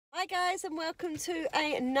Hi guys, and welcome to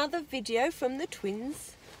another video from the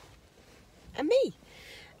twins and me.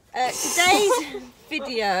 Today's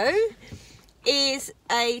video is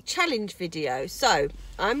a challenge video. So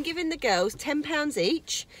I'm giving the girls £10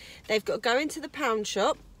 each. They've got to go into the pound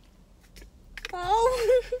shop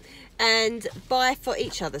and buy for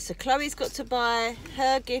each other. So Chloe's got to buy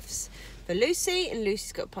her gifts for Lucy, and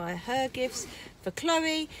Lucy's got to buy her gifts for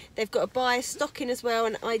Chloe. They've got to buy a stocking as well,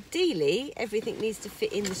 and ideally everything needs to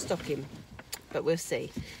fit in the stocking, but we'll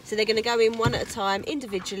see. So they're going to go in one at a time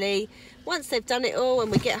individually. Once they've done it all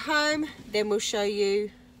and we get home, then we'll show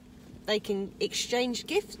you they can exchange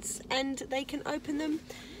gifts and they can open them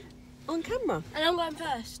on camera. And I'm going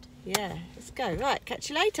first. Yeah, let's go. Right, catch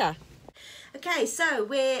you later. Okay, so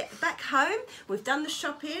we're back home. We've done the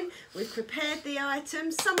shopping. We've prepared the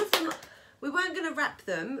items. Some of them we weren't going to wrap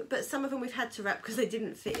them, but some of them we've had to wrap because they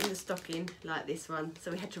didn't fit in the stocking like this one. So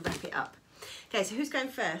we had to wrap it up. Okay, so who's going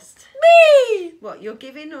first? Me! What, you're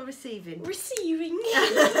giving or receiving? Receiving.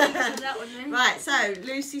 That one then. Right, so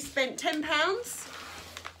Lucy spent £10.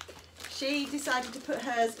 She decided to put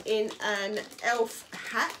hers in an elf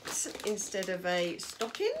hat instead of a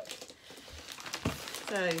stocking.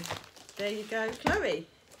 So there you go, Chloe.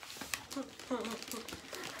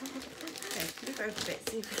 Okay, move over a bit,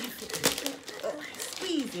 see if we can fit it. Oh,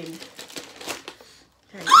 squeezing.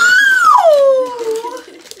 Okay. Oh!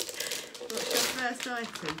 What's your first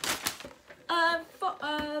item?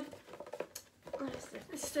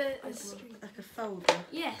 It's like a folder.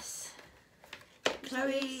 yes.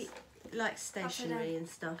 Chloe likes stationery and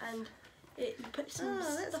stuff. And it puts some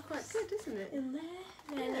that's stuff quite good, isn't it? in there.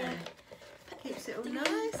 And then Yeah. Keeps it all thingy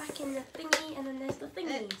nice. back in the thingy, and then there's the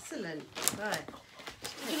thingy. Excellent. Right.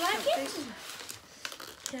 Do you like it?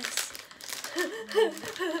 Yes.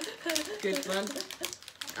 Good one.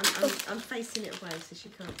 I'm facing it away so she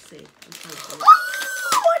can't see. I'm facing it.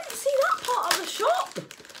 Oh, I didn't see that part of the shop.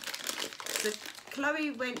 So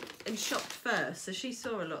Chloe went and shopped first, so she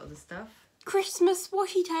saw a lot of the stuff. Christmas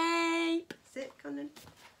washi tape. Sit, come on.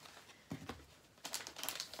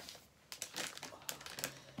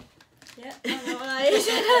 Yeah, I know what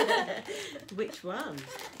that is. Which one?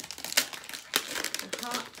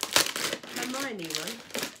 The Hermione one.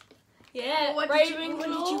 Yeah, What did you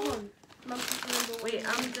want? Wait, I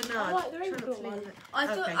don't know. I like the Ravenclaw one. I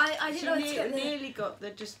thought I didn't know to get the... nearly got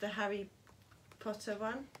just the Harry Potter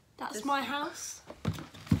one. That's my house. No.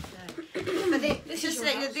 But This just is to your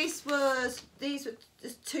let you know, house. these were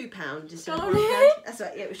just £2. Instead of Sorry. £1. That's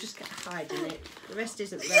right. Yeah, it was just hiding it. The rest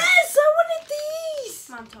isn't that. Yes, I wanted these.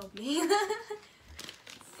 Mum told me.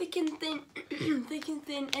 Thick and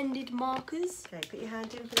thin ended markers. Okay, put your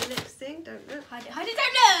hand in for the next thing. Don't look. Hide it,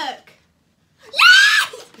 don't look.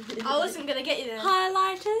 Yes! I wasn't gonna get you the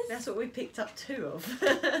highlighters. That's what we picked up 2 of.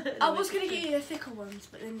 I was gonna get you the thicker ones,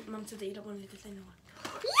 but then Mum said that you don't want to do the thinner one.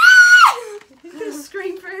 You're going to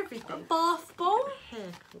scream for everything. Bath bomb.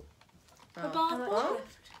 Haircut. A bath bomb. Oh.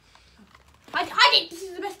 Hide it. This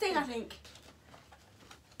is the best thing, I think.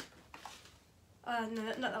 No,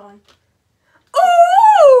 not that one.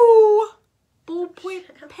 Ooh! Ballpoint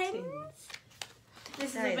pens. This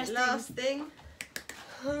is the best last thing.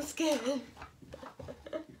 I'm scared.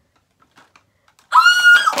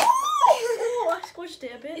 Oh! I squished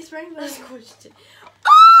it a bit. It's rainbow. I squished it.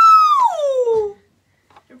 Oh!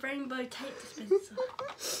 A rainbow tape dispenser.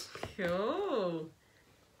 Cool.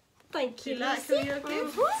 Thank Do you. you like all your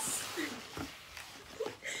gifts?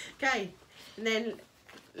 Okay, and then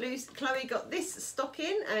Chloe got this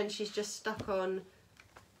stocking and she's just stuck on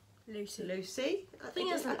Lucy. I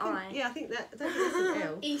think it's an eye. Yeah, I think that. I don't think that's an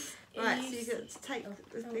L. Right, so you've got to take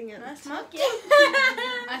the thing out. That's not. Yeah.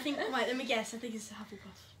 I think. Wait, let me guess. I think it's a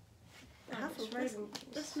Hufflepuff.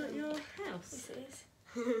 That's not your house. Yes, it is.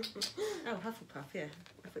 Oh, Hufflepuff, yeah.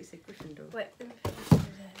 I thought you said Gryffindor. Wait, let me put this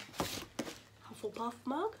over there. Hufflepuff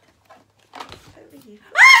mug. Over you.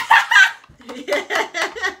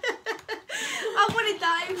 I wanted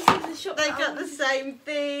that. It was in the shop. They got the same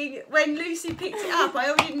thing. When Lucy picked it up, I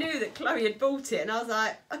already knew that Chloe had bought it, and I was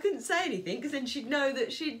like, I couldn't say anything because then she'd know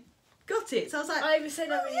that she'd got it. So I was like, I even said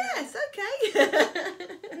that. oh, yes,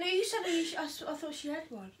 okay. No, you said that. I thought she had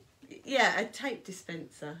one. Yeah, a tape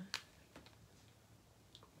dispenser.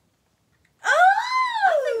 Oh!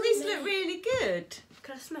 I think these look really good.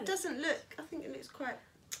 Can I smell It it? doesn't look. I think it looks quite.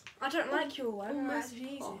 I don't like your one. Almost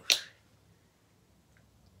Easy. Oh, posh.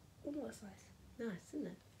 that's nice. Nice, isn't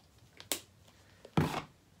it?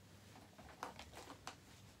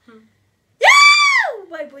 Yeah!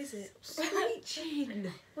 Wait, what is it?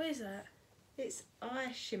 Screeching. What is that? It's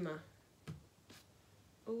eye shimmer.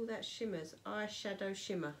 All that shimmers. Eyeshadow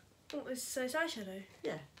shimmer. Oh, so it's eyeshadow.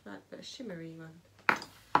 Yeah, like a shimmery one.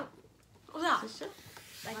 Sasha.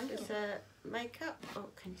 Thank you. It's makeup. Oh,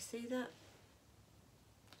 can you see that?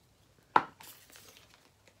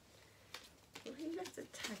 Well, he left a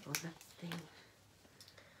tag on that thing.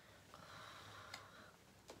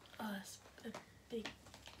 Oh, that's a big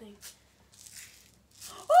thing.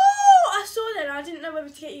 Oh, I saw that. I didn't know whether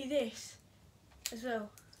to get you this as well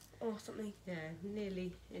or something. Yeah,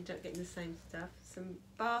 nearly ended up getting the same stuff. Some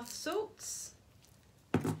bath salts.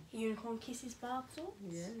 Unicorn Kisses bath salts.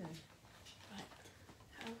 Yeah. Right.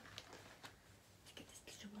 How to get this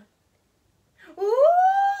little one?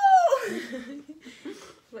 Ooh!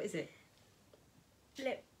 What is it?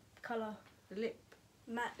 Lip colour. Lip.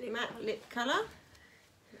 Matte lip. Matte lip colour.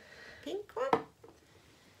 Pink one.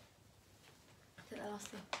 Is that the last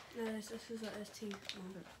thing? No, this was like there's two.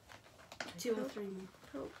 Two or three more.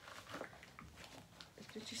 Oh.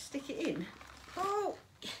 Did you stick it in? Oh!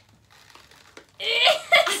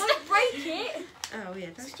 Don't break it! Oh yeah,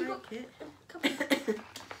 don't You break it.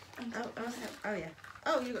 Oh yeah.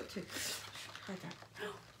 Oh, you got two. Try that.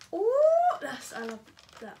 Oh, I love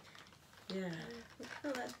that. Yeah.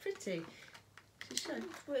 Oh, that's pretty. Show.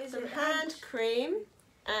 What is Some it? hand cream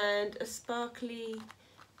and a sparkly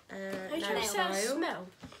Are you trying to nail say it oil. smell?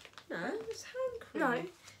 No, it's hand cream. No.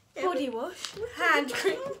 Yeah, Body but- wash. What Hand do you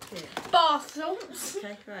cream. like it? Bath salts.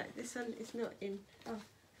 Okay, right. This one is not in.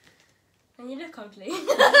 And you look ugly.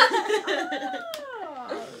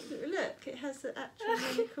 Look, it has the actual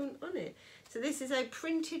unicorn on it. So this is a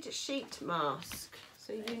printed sheet mask.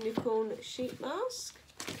 So unicorn sheet mask.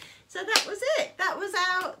 So that was it. That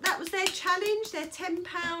was their challenge. Their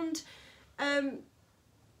 £10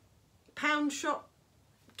 Poundshop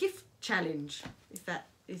gift challenge, if that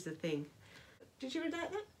is a thing. Did you like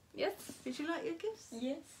that? Yes. Did you like your gifts?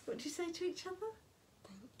 Yes. What did you say to each other?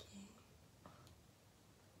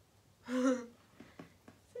 Thank you.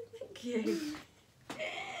 Thank you.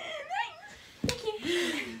 Thank you.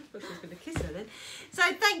 I was going to kiss her then. So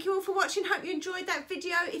thank you all for watching. Hope you enjoyed that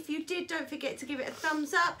video. If you did, don't forget to give it a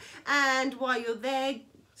thumbs up. And while you're there,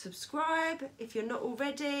 subscribe if you're not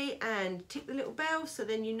already. And tick the little bell so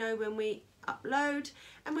then you know when we upload.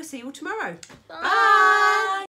 And we'll see you all tomorrow. Bye.